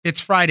It's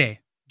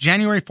Friday,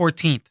 January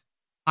 14th.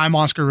 I'm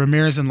Oscar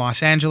Ramirez in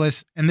Los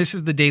Angeles, and this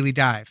is the Daily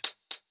Dive.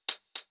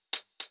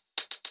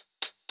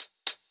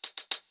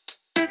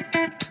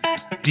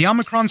 The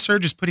Omicron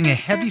surge is putting a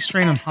heavy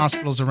strain on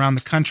hospitals around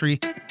the country,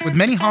 with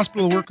many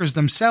hospital workers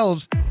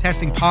themselves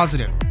testing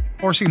positive,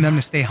 forcing them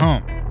to stay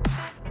home.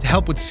 To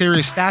help with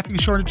serious staffing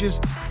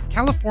shortages,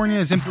 California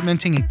is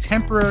implementing a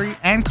temporary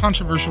and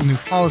controversial new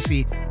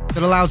policy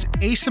that allows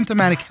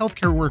asymptomatic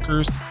healthcare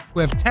workers who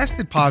have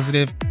tested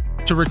positive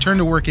to return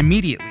to work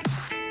immediately.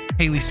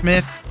 Haley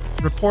Smith,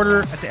 reporter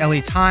at the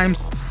LA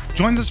Times,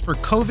 joins us for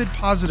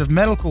COVID-positive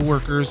medical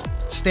workers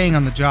staying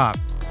on the job.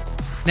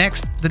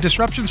 Next, the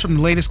disruptions from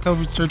the latest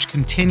COVID surge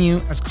continue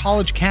as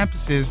college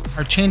campuses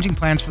are changing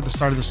plans for the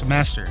start of the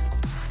semester.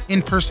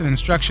 In-person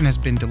instruction has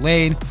been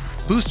delayed,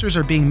 boosters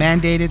are being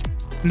mandated,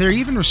 and they're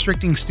even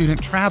restricting student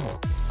travel.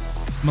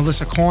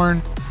 Melissa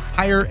Korn,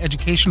 higher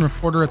education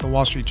reporter at the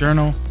Wall Street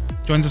Journal,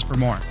 joins us for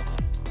more.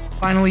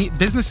 Finally,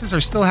 businesses are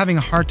still having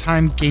a hard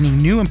time gaining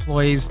new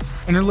employees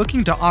and are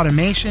looking to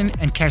automation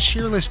and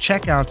cashierless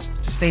checkouts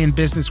to stay in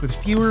business with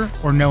fewer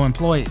or no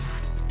employees.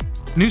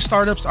 New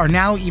startups are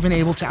now even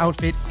able to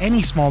outfit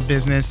any small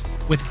business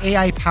with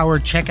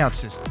AI-powered checkout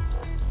systems.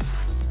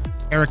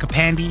 Erica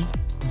Pandey,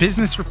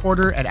 business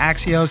reporter at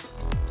Axios,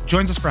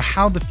 joins us for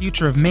how the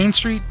future of Main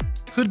Street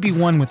could be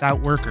one without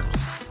workers.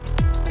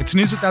 It's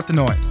news without the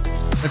noise.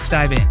 Let's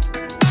dive in.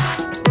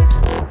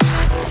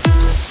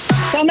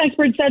 Some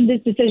experts said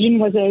this decision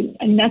was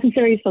a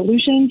necessary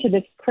solution to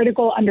this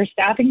critical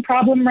understaffing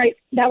problem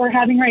that we're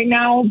having right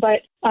now,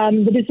 but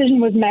the decision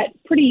was met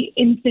pretty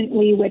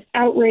instantly with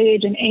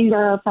outrage and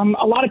anger from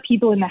a lot of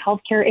people in the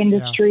healthcare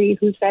industry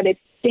who said it's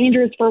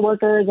dangerous for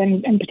workers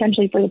and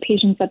potentially for the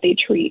patients that they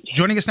treat.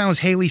 Joining us now is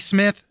Haley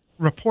Smith,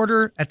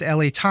 reporter at the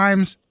LA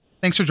Times.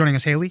 Thanks for joining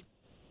us, Haley.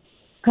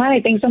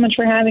 Hi, thanks so much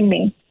for having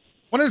me.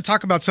 I wanted to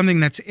talk about something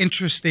that's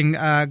interesting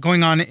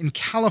going on in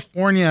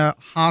California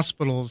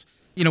hospitals.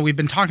 You know, we've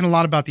been talking a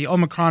lot about the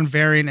Omicron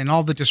variant and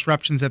all the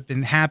disruptions that have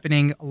been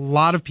happening. A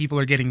lot of people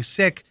are getting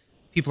sick.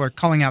 People are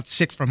calling out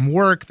sick from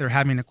work. They're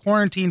having to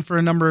quarantine for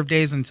a number of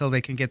days until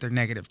they can get their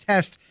negative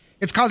tests.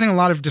 It's causing a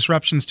lot of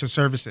disruptions to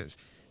services,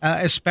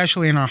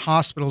 especially in our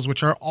hospitals,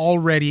 which are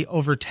already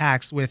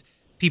overtaxed with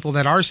people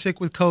that are sick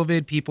with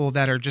COVID, people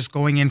that are just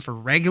going in for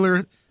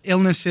regular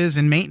illnesses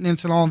and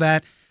maintenance and all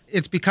that.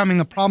 It's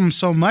becoming a problem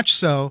so much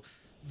so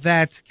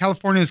that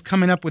California is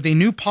coming up with a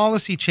new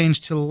policy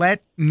change to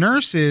let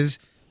nurses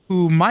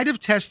who might have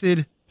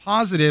tested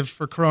positive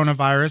for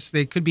coronavirus,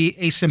 they could be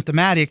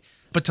asymptomatic,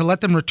 but to let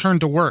them return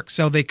to work.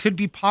 So they could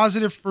be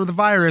positive for the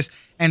virus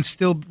and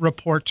still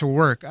report to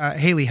work.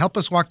 Haley, help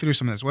us walk through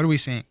some of this. What are we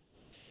seeing?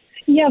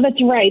 Yeah,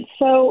 that's right.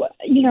 So,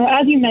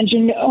 as you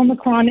mentioned,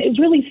 Omicron is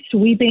really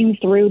sweeping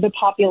through the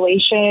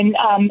population.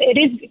 It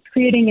is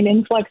creating an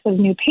influx of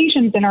new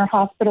patients in our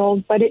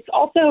hospitals, but it's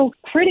also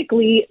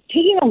critically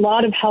taking a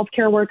lot of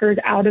healthcare workers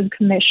out of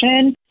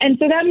commission. And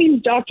so that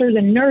means doctors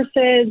and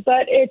nurses,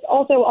 but it's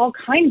also all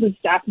kinds of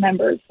staff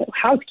members, so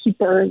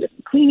housekeepers,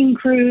 cleaning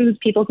crews,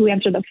 people who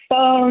answer the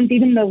phones,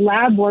 even the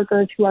lab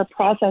workers who are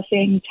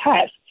processing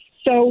tests.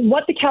 So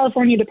what the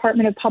California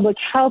Department of Public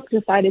Health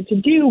decided to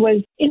do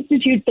was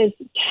institute this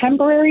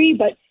temporary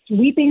but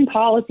sweeping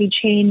policy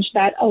change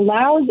that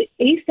allows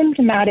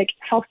asymptomatic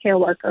healthcare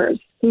workers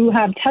who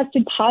have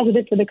tested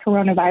positive for the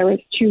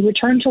coronavirus to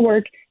return to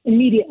work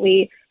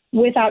immediately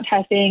without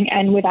testing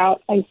and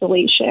without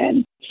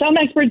isolation. Some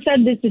experts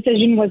said this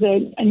decision was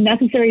a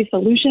necessary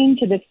solution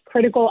to this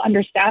critical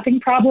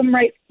understaffing problem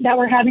that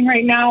we're having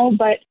right now,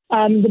 but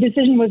the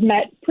decision was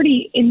met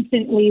pretty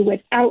instantly with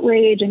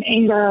outrage and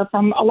anger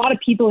from a lot of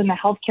people in the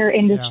healthcare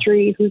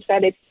industry who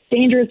said it's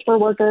dangerous for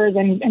workers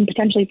and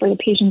potentially for the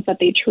patients that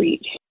they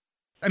treat.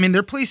 I mean,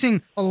 they're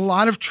placing a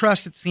lot of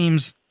trust, it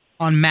seems,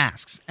 on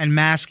masks and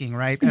masking,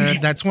 right?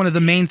 That's one of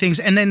the main things.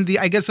 And then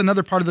I guess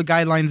another part of the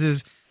guidelines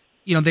is,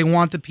 they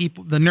want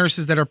the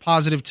nurses that are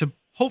positive to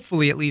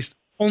hopefully at least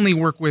only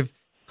work with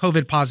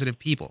COVID positive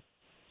people.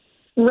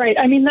 Right.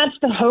 I mean, that's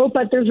the hope,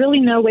 but there's really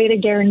no way to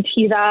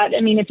guarantee that.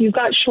 I mean, if you've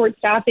got short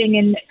staffing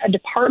in a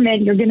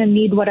department, you're going to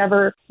need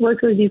whatever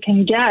workers you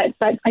can get.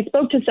 But I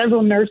spoke to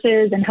several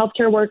nurses and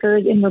healthcare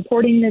workers in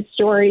reporting this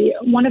story.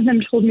 One of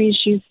them told me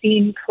she's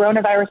seen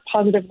coronavirus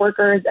positive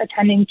workers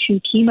attending to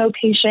chemo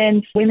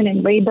patients, women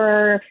in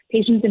labor,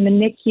 patients in the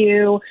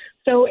NICU.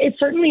 So it's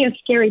certainly a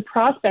scary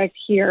prospect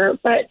here.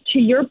 But to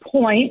your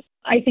point,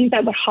 I think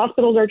that what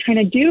hospitals are trying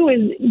to do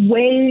is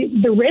weigh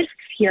the risks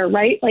here,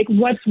 right? Like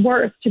what's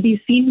worse, to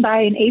be seen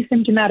by an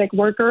asymptomatic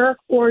worker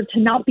or to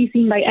not be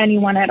seen by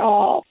anyone at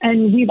all.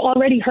 And we've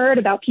already heard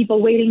about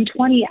people waiting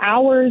 20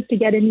 hours to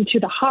get into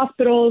the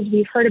hospitals.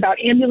 We've heard about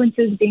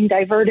ambulances being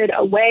diverted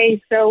away.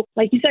 So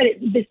like you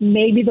said, this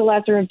may be the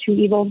lesser of two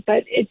evils,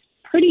 but it's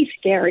pretty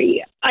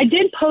scary. I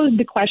did pose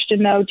the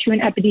question, though, to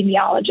an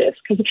epidemiologist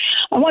because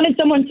I wanted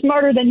someone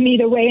smarter than me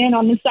to weigh in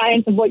on the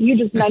science of what you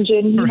just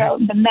mentioned,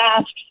 the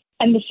masks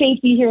and the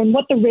safety here and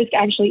what the risk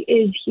actually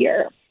is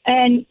here.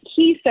 And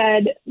he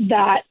said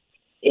that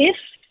if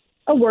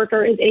a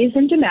worker is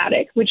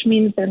asymptomatic, which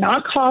means they're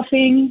not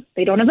coughing,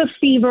 they don't have a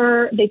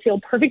fever, they feel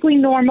perfectly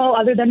normal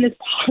other than this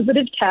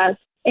positive test,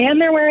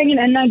 and they're wearing an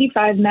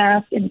N95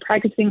 mask and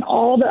practicing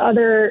all the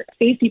other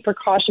safety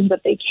precautions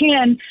that they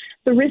can,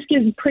 the risk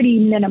is pretty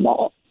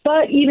minimal.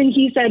 But even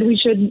he said we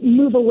should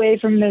move away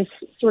from this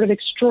sort of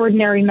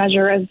extraordinary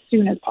measure as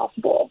soon as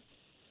possible.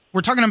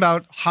 We're talking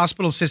about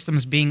hospital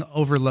systems being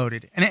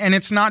overloaded. And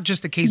it's not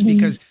just the case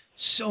because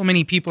so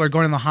many people are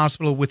going to the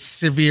hospital with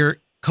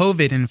severe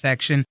COVID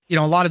infection. You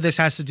know, a lot of this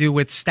has to do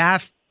with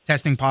staff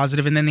testing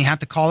positive, and then they have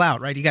to call out,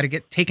 right? You got to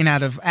get taken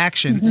out of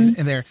action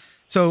in there.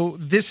 So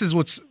this is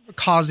what's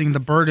causing the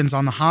burdens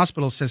on the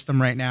hospital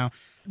system right now.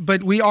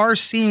 But we are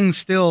seeing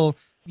still,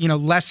 you know,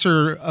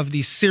 lesser of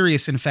these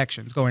serious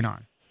infections going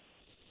on.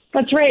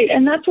 That's right.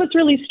 And that's what's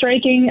really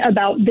striking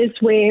about this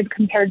wave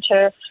compared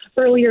to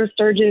earlier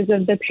surges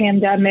of the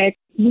pandemic.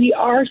 We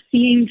are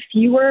seeing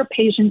fewer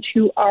patients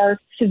who are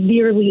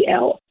severely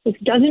ill. This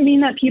doesn't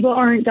mean that people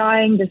aren't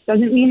dying. This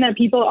doesn't mean that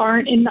people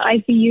aren't in the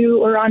ICU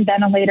or on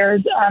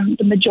ventilators.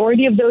 The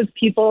majority of those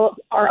people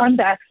are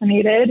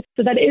unvaccinated.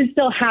 So that is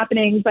still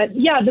happening. But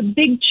yeah, the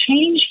big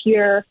change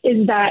here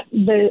is that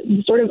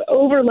the sort of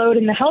overload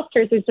in the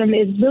healthcare system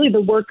is really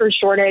the worker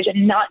shortage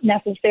and not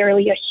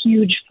necessarily a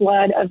huge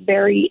flood of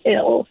very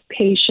ill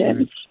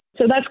patients.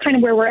 So that's kind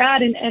of where we're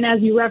at. And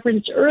as you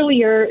referenced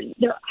earlier,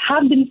 there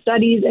have been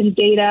studies and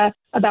data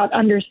about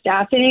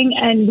understaffing.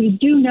 And we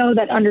do know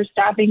that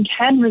understaffing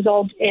can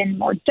result in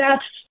more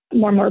deaths,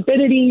 more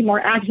morbidity,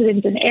 more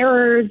accidents and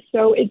errors.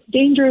 So it's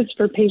dangerous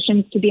for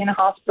patients to be in a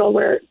hospital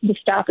where the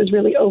staff is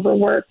really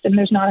overworked and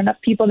there's not enough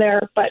people there.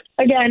 But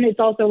again, it's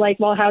also like,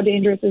 well, how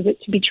dangerous is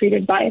it to be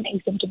treated by an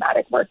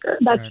asymptomatic worker?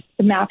 That's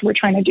the math we're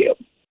trying to do.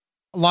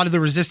 A lot of the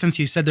resistance,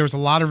 you said there was a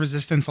lot of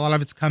resistance. A lot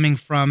of it's coming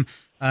from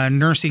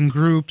nursing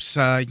groups,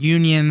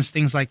 unions,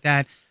 things like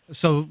that.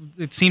 So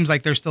it seems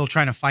like they're still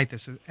trying to fight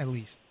this at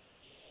least.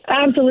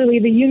 Absolutely.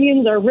 The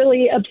unions are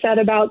really upset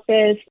about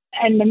this.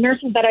 And the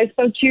nurses that I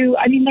spoke to,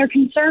 I mean, they're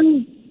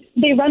concerned.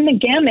 They run the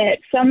gamut.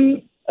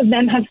 Some of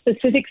them have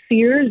specific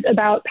fears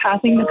about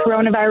passing the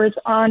coronavirus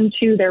on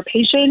to their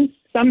patients.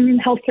 Some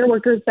healthcare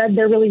workers said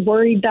they're really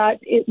worried that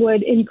it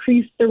would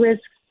increase the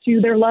risk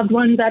to their loved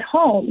ones at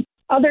home.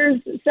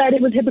 Others said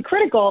it was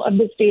hypocritical of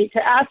the state to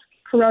ask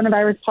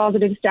coronavirus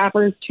positive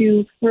staffers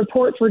to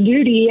report for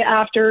duty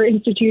after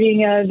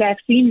instituting a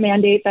vaccine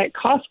mandate that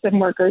cost them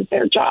workers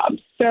their jobs.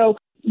 So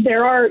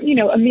there are,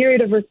 a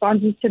myriad of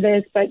responses to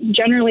this, but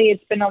generally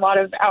it's been a lot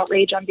of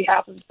outrage on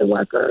behalf of the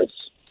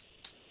workers.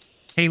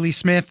 Haley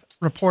Smith,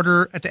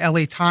 reporter at the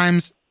LA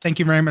Times. Thank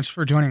you very much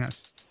for joining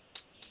us.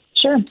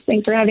 Sure.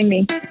 Thanks for having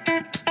me.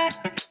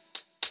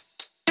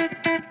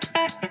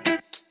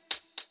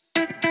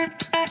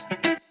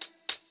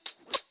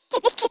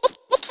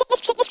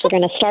 We're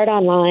going to start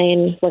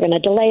online. We're going to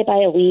delay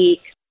by a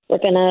week. We're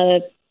going to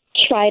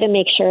try to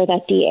make sure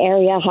that the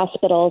area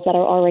hospitals that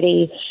are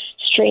already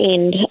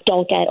strained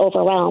don't get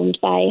overwhelmed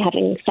by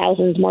having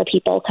thousands more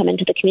people come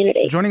into the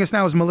community. Joining us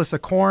now is Melissa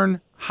Korn,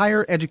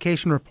 higher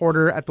education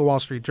reporter at the Wall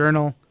Street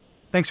Journal.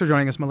 Thanks for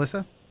joining us,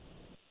 Melissa.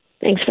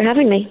 Thanks for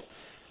having me.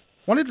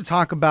 Wanted to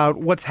talk about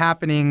what's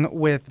happening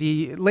with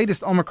the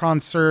latest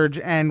Omicron surge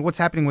and what's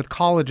happening with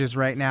colleges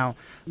right now.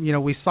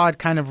 We saw it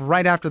kind of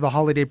right after the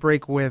holiday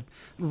break with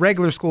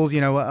regular schools,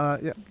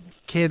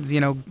 kids,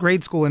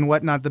 grade school and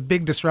whatnot, the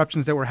big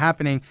disruptions that were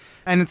happening.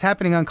 And it's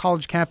happening on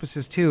college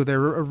campuses too. They're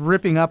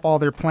ripping up all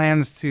their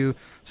plans to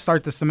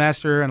start the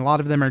semester, and a lot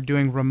of them are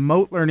doing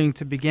remote learning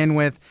to begin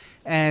with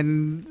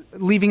and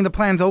leaving the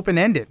plans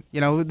open-ended.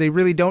 They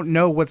really don't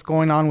know what's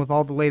going on with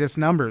all the latest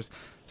numbers.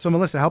 So,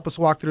 Melissa, help us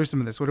walk through some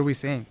of this. What are we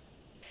seeing?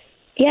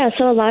 Yeah,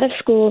 so a lot of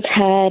schools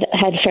had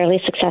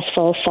fairly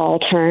successful fall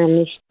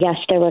terms. Yes,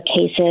 there were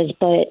cases,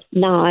 but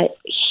not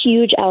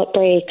huge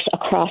outbreaks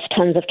across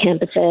tons of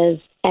campuses.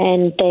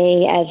 And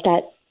they, as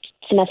that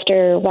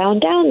semester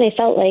wound down, they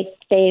felt like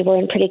they were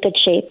in pretty good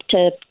shape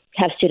to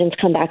have students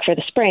come back for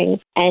the spring.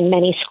 And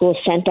many schools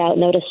sent out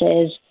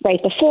notices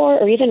right before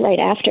or even right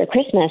after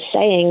Christmas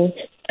saying,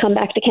 come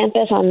back to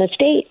campus on this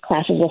date.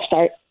 Classes will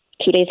start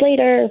 2 days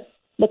later.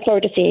 Look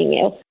forward to seeing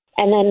you.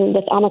 And then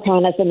with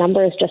Omicron, as the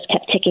numbers just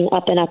kept ticking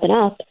up and up and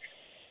up,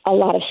 a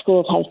lot of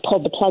schools have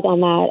pulled the plug on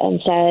that and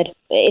said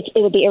it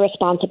would be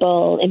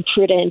irresponsible,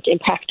 imprudent,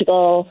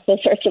 impractical, that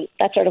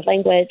sort of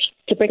language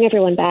to bring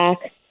everyone back.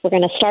 We're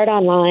going to start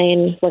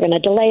online. We're going to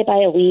delay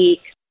by a week.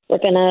 We're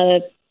going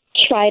to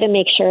try to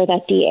make sure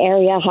that the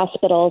area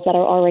hospitals that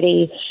are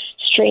already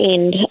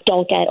strained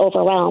don't get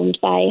overwhelmed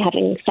by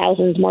having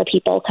thousands more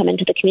people come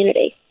into the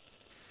community.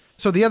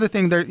 So the other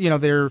thing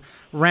they're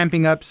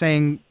ramping up,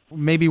 saying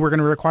maybe we're going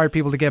to require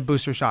people to get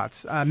booster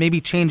shots,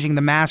 maybe changing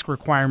the mask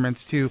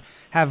requirements to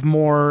have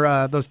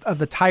more those of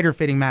the tighter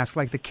fitting masks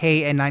like the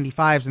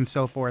KN95s and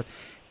so forth.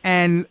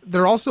 And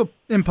they're also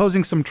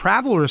imposing some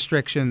travel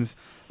restrictions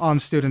on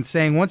students,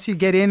 saying once you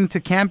get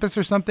into campus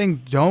or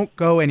something, don't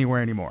go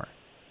anywhere anymore.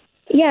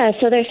 Yeah,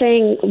 so they're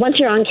saying once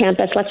you're on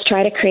campus, let's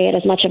try to create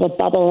as much of a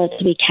bubble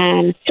as we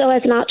can so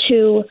as not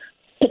to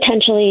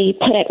potentially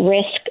put at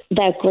risk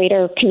that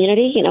greater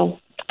community,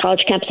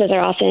 College campuses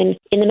are often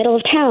in the middle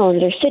of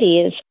towns or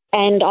cities.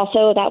 And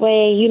also that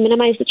way you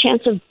minimize the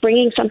chance of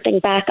bringing something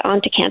back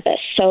onto campus.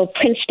 So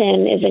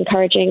Princeton is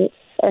encouraging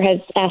or has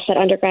asked that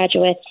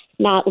undergraduates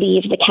not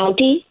leave the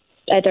county.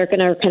 They're going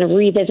to kind of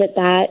revisit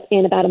that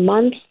in about a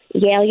month.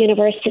 Yale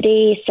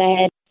University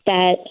said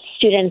that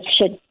students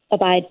should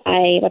abide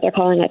by what they're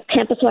calling a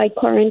campus-wide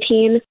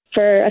quarantine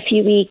for a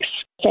few weeks,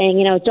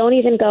 saying, don't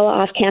even go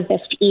off campus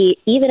to eat,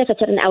 even if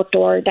it's at an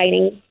outdoor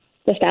dining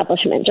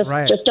establishment.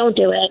 Just don't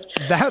do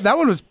it. That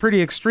one was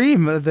pretty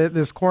extreme,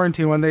 this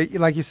quarantine one. They,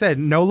 like you said,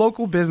 no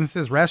local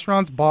businesses,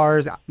 restaurants,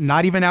 bars,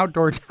 not even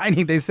outdoor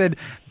dining. They said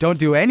don't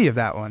do any of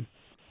that one.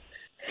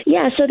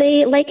 Yeah, so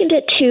they likened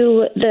it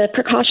to the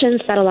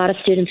precautions that a lot of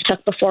students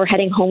took before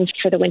heading home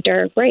for the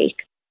winter break.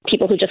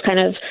 People who just kind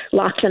of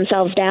locked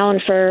themselves down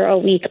for a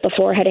week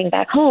before heading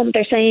back home,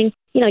 they're saying,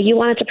 you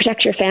wanted to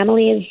protect your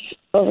families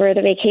over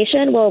the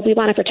vacation. Well, we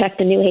want to protect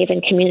the New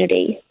Haven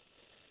community.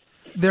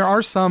 There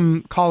are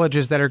some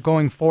colleges that are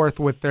going forth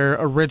with their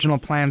original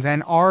plans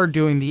and are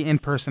doing the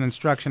in-person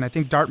instruction. I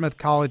think Dartmouth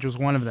College was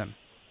one of them.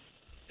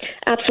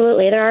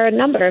 Absolutely. There are a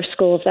number of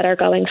schools that are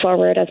going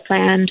forward as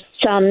planned.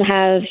 Some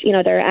have,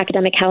 their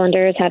academic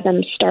calendars have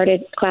them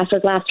started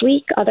classes last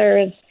week,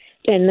 others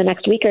in the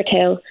next week or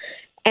two.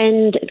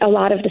 And a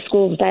lot of the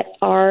schools that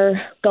are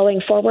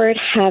going forward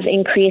have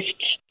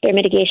increased their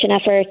mitigation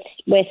efforts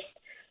with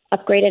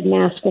upgraded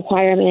mask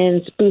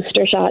requirements,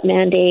 booster shot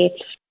mandates,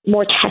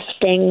 more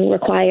testing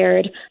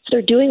required. So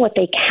they're doing what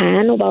they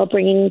can while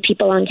bringing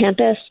people on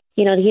campus.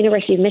 The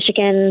University of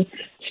Michigan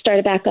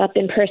started back up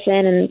in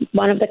person, and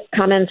one of the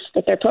comments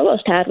that their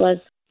provost had was,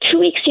 2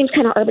 weeks seems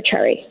kind of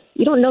arbitrary.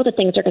 You don't know that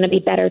things are going to be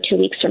better 2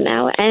 weeks from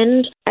now.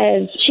 And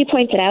as she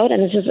pointed out,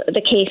 and this is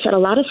the case at a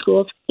lot of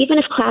schools, even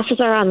if classes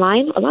are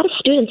online, a lot of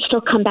students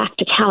still come back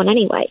to town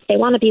anyway. They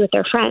want to be with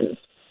their friends.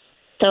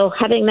 So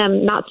having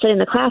them not sit in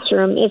the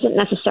classroom isn't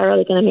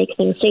necessarily going to make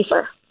things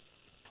safer.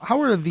 How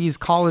are these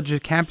college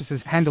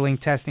campuses handling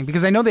testing?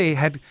 Because I know they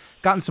had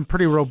gotten some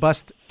pretty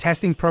robust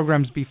testing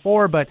programs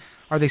before, but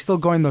are they still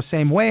going those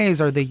same ways?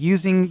 Are they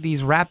using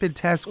these rapid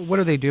tests? What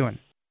are they doing?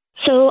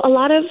 So a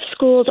lot of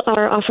schools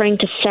are offering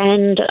to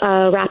send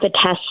a rapid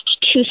test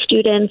to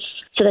students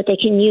so that they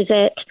can use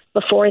it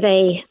before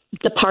they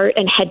depart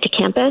and head to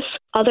campus.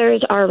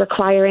 Others are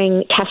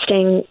requiring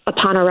testing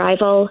upon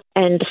arrival,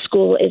 and the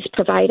school is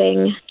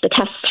providing the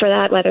tests for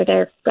that, whether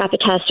they're rapid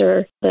tests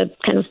or the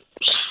kind of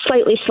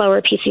slightly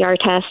slower PCR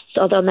tests,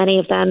 although many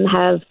of them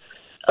have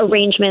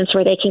arrangements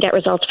where they can get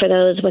results for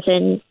those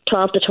within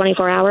 12 to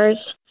 24 hours.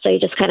 So you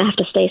just kind of have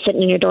to stay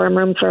sitting in your dorm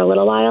room for a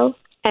little while.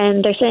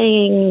 And they're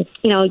saying,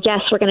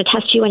 yes, we're going to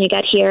test you when you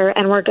get here,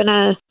 and we're going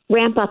to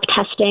ramp up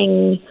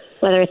testing,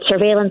 whether it's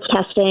surveillance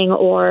testing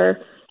or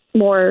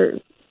more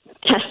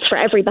tests for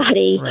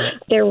everybody. Right.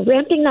 They're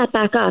ramping that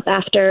back up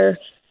after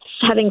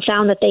having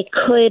found that they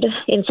could,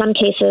 in some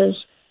cases,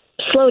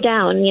 slow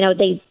down.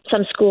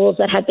 Some schools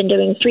that had been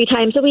doing 3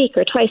 times a week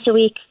or twice a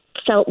week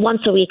felt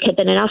once a week had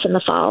been enough in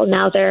the fall.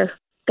 Now they're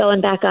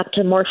going back up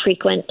to more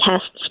frequent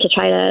tests to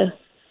try to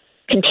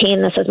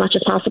contain this as much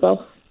as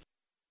possible.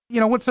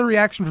 What's the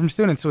reaction from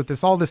students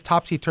with all this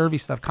topsy-turvy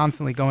stuff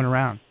constantly going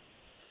around?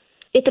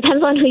 It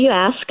depends on who you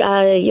ask.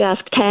 You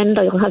ask 10,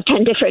 they'll have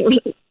 10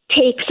 different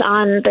takes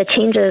on the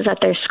changes at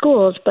their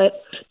schools,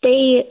 but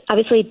they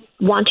obviously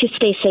want to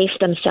stay safe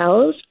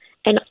themselves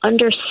and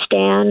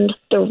understand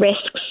the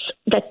risks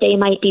that they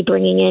might be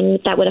bringing in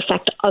that would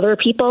affect other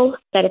people,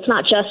 that it's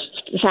not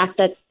just the fact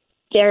that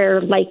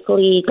they're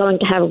likely going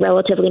to have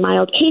relatively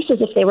mild cases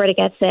if they were to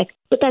get sick,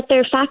 but that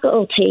their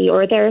faculty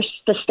or the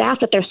staff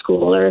at their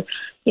school or,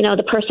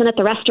 the person at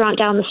the restaurant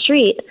down the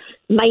street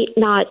might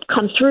not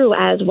come through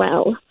as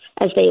well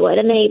as they would.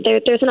 And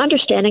there's an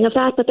understanding of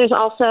that, but there's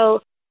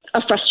also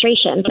a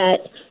frustration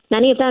that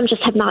many of them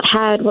just have not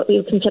had what we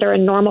would consider a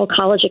normal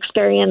college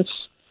experience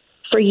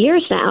for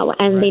years now,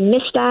 and right. They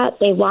miss that,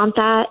 they want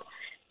that,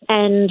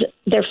 and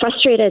they're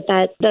frustrated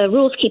that the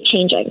rules keep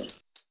changing.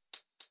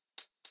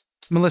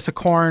 Melissa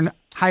Korn,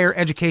 higher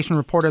education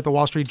reporter at the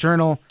Wall Street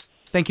Journal.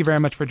 Thank you very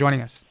much for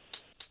joining us.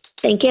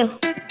 Thank you.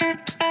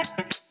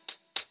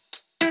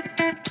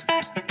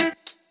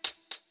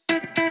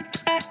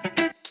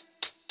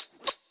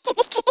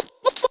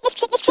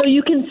 So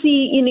you can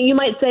see, you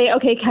might say,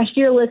 okay,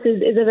 cashierless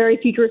is a very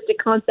futuristic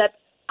concept.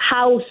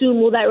 How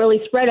soon will that really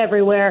spread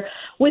everywhere?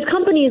 With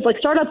companies like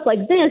startups like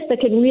this that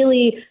can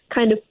really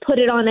kind of put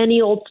it on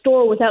any old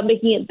store without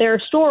making it their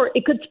store,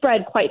 it could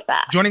spread quite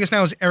fast. Joining us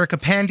now is Erica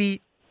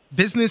Pandy,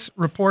 business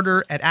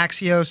reporter at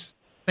Axios.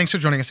 Thanks for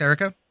joining us,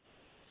 Erica.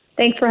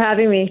 Thanks for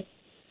having me.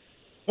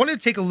 I wanted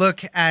to take a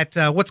look at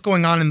what's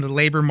going on in the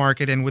labor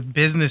market and with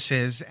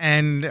businesses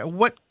and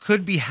what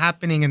could be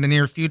happening in the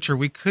near future.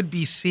 We could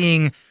be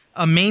seeing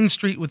a Main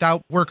Street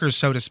without workers,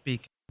 so to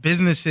speak.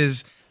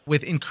 Businesses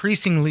with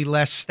increasingly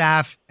less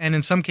staff and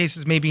in some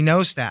cases maybe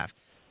no staff.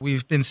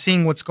 We've been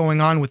seeing what's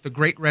going on with the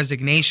Great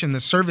Resignation. The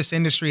service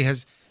industry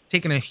has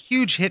taken a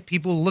huge hit,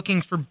 people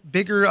looking for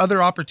bigger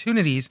other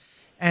opportunities.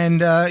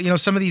 And,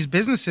 some of these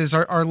businesses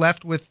are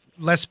left with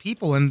less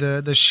people, and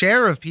the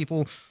share of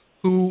people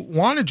who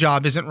want a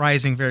job isn't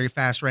rising very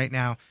fast right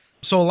now.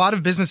 So a lot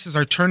of businesses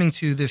are turning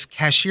to this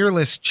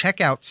cashierless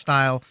checkout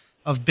style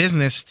of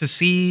business to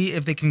see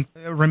if they can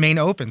remain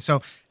open.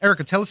 So,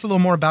 Erica, tell us a little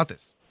more about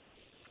this.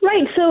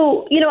 Right.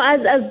 So,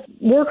 as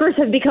workers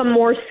have become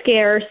more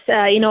scarce,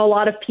 a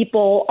lot of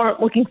people aren't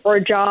looking for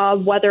a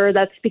job, whether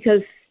that's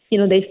because,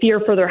 they fear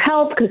for their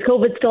health because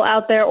COVID's still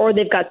out there, or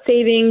they've got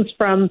savings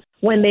from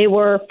when they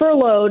were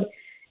furloughed.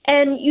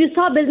 And you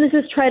saw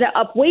businesses try to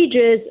up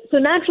wages. So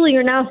naturally,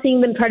 you're now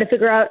seeing them try to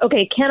figure out,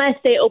 okay, can I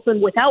stay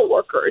open without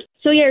workers?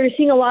 So yeah, you're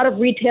seeing a lot of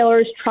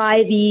retailers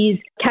try these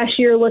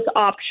cashierless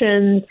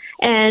options.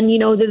 And,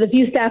 the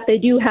few staff they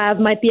do have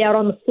might be out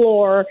on the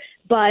floor,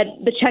 but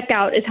the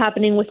checkout is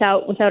happening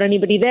without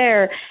anybody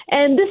there.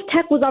 And this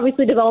tech was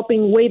obviously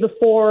developing way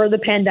before the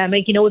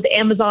pandemic, with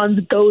Amazon's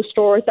Go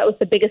stores. That was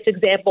the biggest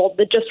example,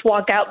 the just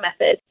walk out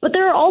method. But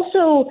there are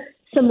also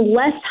some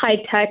less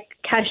high-tech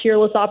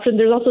cashierless options.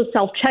 There's also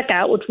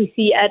self-checkout, which we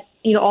see at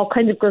all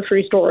kinds of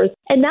grocery stores.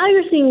 And now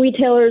you're seeing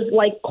retailers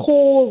like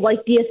Kohl's, like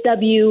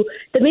DSW,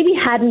 that maybe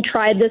hadn't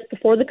tried this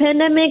before the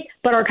pandemic,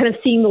 but are kind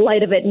of seeing the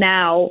light of it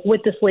now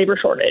with this labor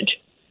shortage.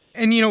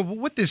 And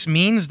what this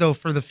means, though,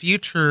 for the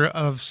future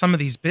of some of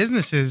these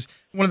businesses,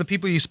 one of the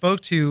people you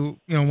spoke to,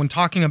 when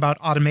talking about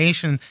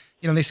automation,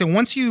 they say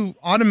once you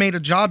automate a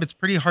job, it's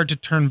pretty hard to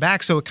turn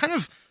back. So it kind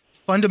of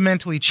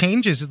fundamentally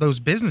changes those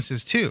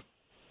businesses, too.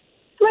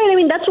 Right. I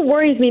mean, that's what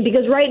worries me,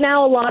 because right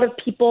now a lot of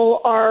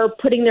people are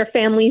putting their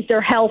families,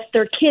 their health,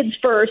 their kids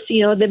first.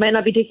 They might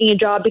not be taking a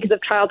job because of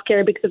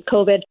childcare, because of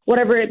COVID,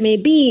 whatever it may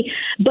be,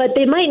 but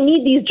they might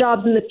need these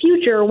jobs in the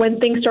future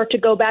when things start to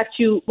go back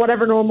to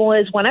whatever normal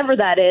is, whenever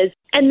that is.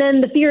 And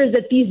then the fear is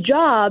that these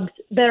jobs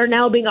that are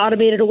now being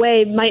automated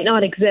away might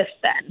not exist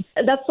then.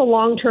 That's the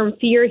long-term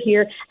fear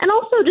here. And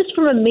also just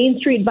from a Main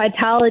Street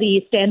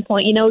vitality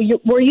standpoint,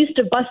 we're used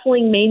to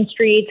bustling Main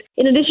Streets.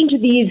 In addition to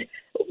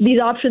these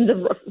options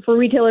for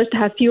retailers to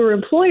have fewer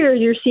employers,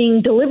 you're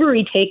seeing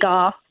delivery take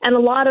off. And a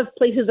lot of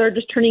places are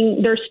just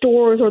turning their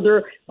stores or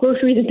their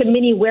groceries into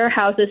mini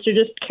warehouses to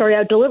just carry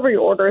out delivery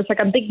orders.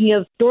 Like I'm thinking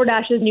of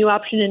DoorDash's new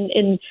option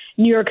in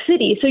New York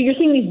City. So you're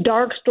seeing these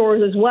dark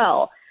stores as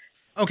well.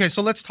 Okay,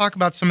 so let's talk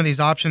about some of these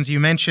options. You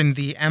mentioned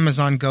the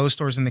Amazon Go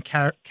stores and the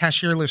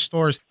cashierless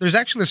stores. There's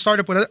actually a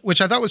startup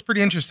which I thought was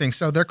pretty interesting.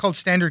 So they're called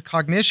Standard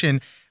Cognition,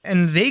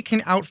 and they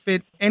can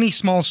outfit any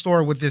small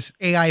store with this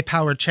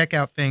AI-powered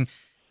checkout thing.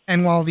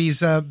 And while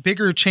these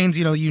bigger chains,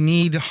 you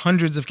need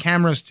hundreds of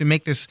cameras to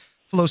make this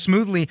flow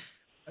smoothly,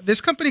 this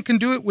company can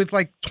do it with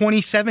like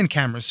 27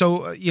 cameras.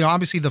 So,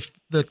 obviously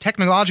the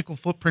technological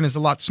footprint is a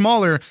lot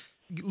smaller,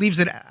 leaves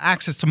it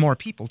access to more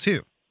people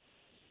too.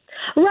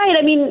 Right.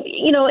 I mean,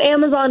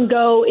 Amazon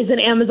Go is an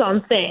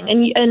Amazon thing,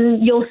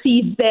 and you'll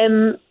see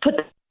them put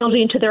the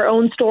technology into their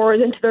own stores,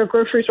 into their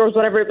grocery stores,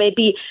 whatever it may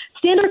be.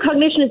 Standard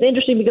Cognition is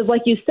interesting because,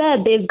 like you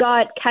said, they've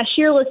got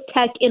cashierless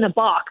tech in a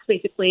box,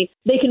 basically.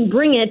 They can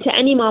bring it to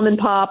any mom and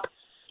pop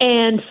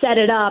and set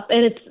it up,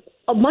 and it's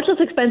much less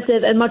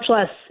expensive and much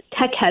less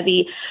tech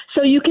heavy.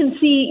 So you can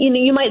see,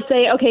 you might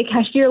say, okay,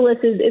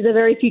 cashierless is a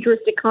very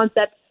futuristic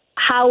concept.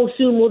 How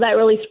soon will that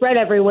really spread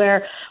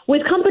everywhere?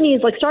 With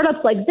companies like startups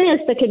like this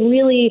that can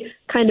really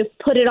kind of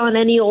put it on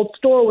any old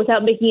store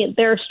without making it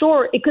their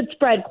store, it could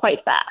spread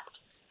quite fast.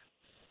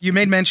 You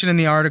made mention in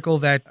the article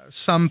that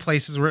some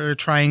places were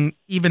trying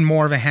even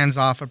more of a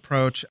hands-off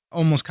approach,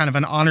 almost kind of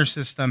an honor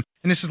system.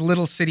 And this is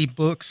Little City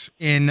Books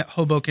in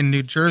Hoboken,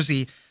 New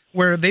Jersey,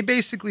 where they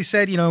basically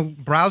said,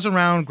 browse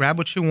around, grab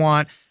what you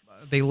want.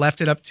 They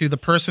left it up to the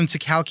person to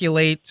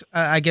calculate,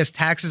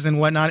 taxes and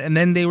whatnot. And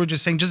then they were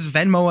just saying, just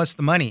Venmo us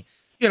the money.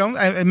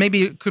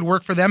 Maybe it could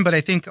work for them, but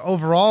I think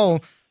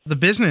overall the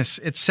business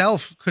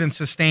itself couldn't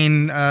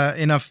sustain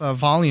enough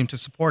volume to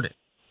support it.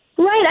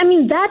 Right. I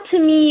mean, that to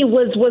me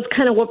was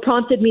kind of what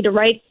prompted me to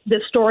write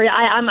this story.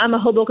 I'm a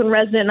Hoboken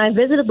resident, and I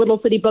visited Little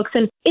City Books,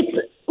 and it's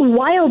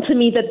wild to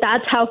me that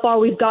that's how far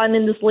we've gotten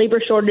in this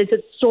labor shortage,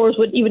 that stores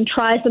would even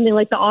try something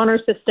like the honor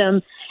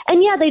system.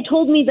 And yeah, they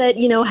told me that,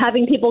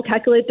 having people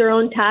calculate their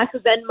own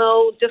taxes,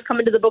 Venmo, just come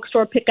into the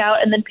bookstore, pick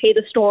out, and then pay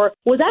the store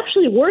was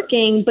actually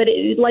working. But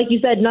like you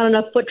said, not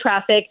enough foot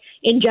traffic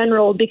in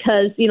general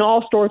because,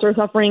 all stores are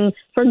suffering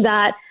from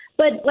that.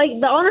 But like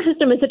the honor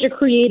system is such a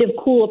creative,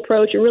 cool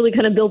approach. It really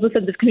kind of builds a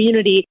sense of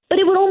community. But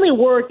it would only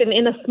work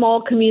in a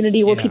small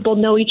community where people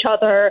know each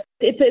other.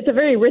 It's a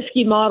very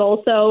risky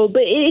model. So,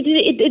 but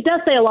it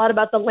does say a lot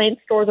about the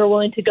length stores are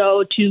willing to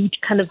go to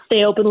kind of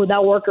stay open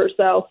without workers.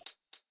 So.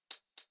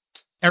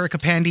 Erica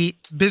Pandey,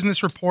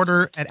 business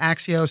reporter at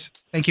Axios.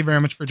 Thank you very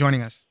much for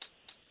joining us.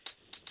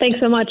 Thanks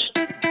so much.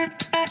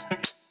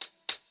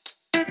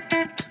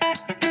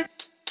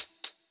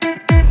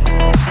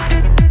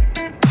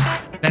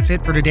 That's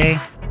it for today.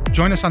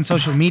 Join us on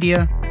social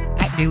media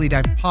at Daily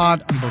Dive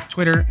Pod on both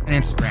Twitter and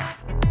Instagram.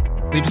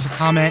 Leave us a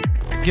comment,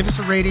 give us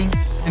a rating,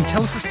 and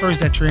tell us the stories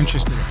that you're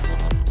interested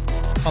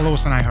in. Follow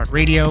us on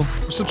iHeartRadio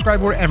or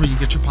subscribe wherever you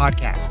get your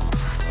podcast.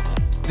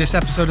 This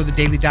episode of The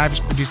Daily Dive is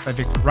produced by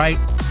Victor Wright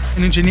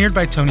and engineered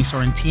by Tony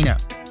Sorrentino.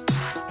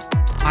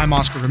 I'm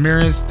Oscar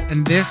Ramirez,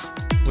 and this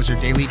was your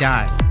Daily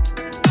Dive.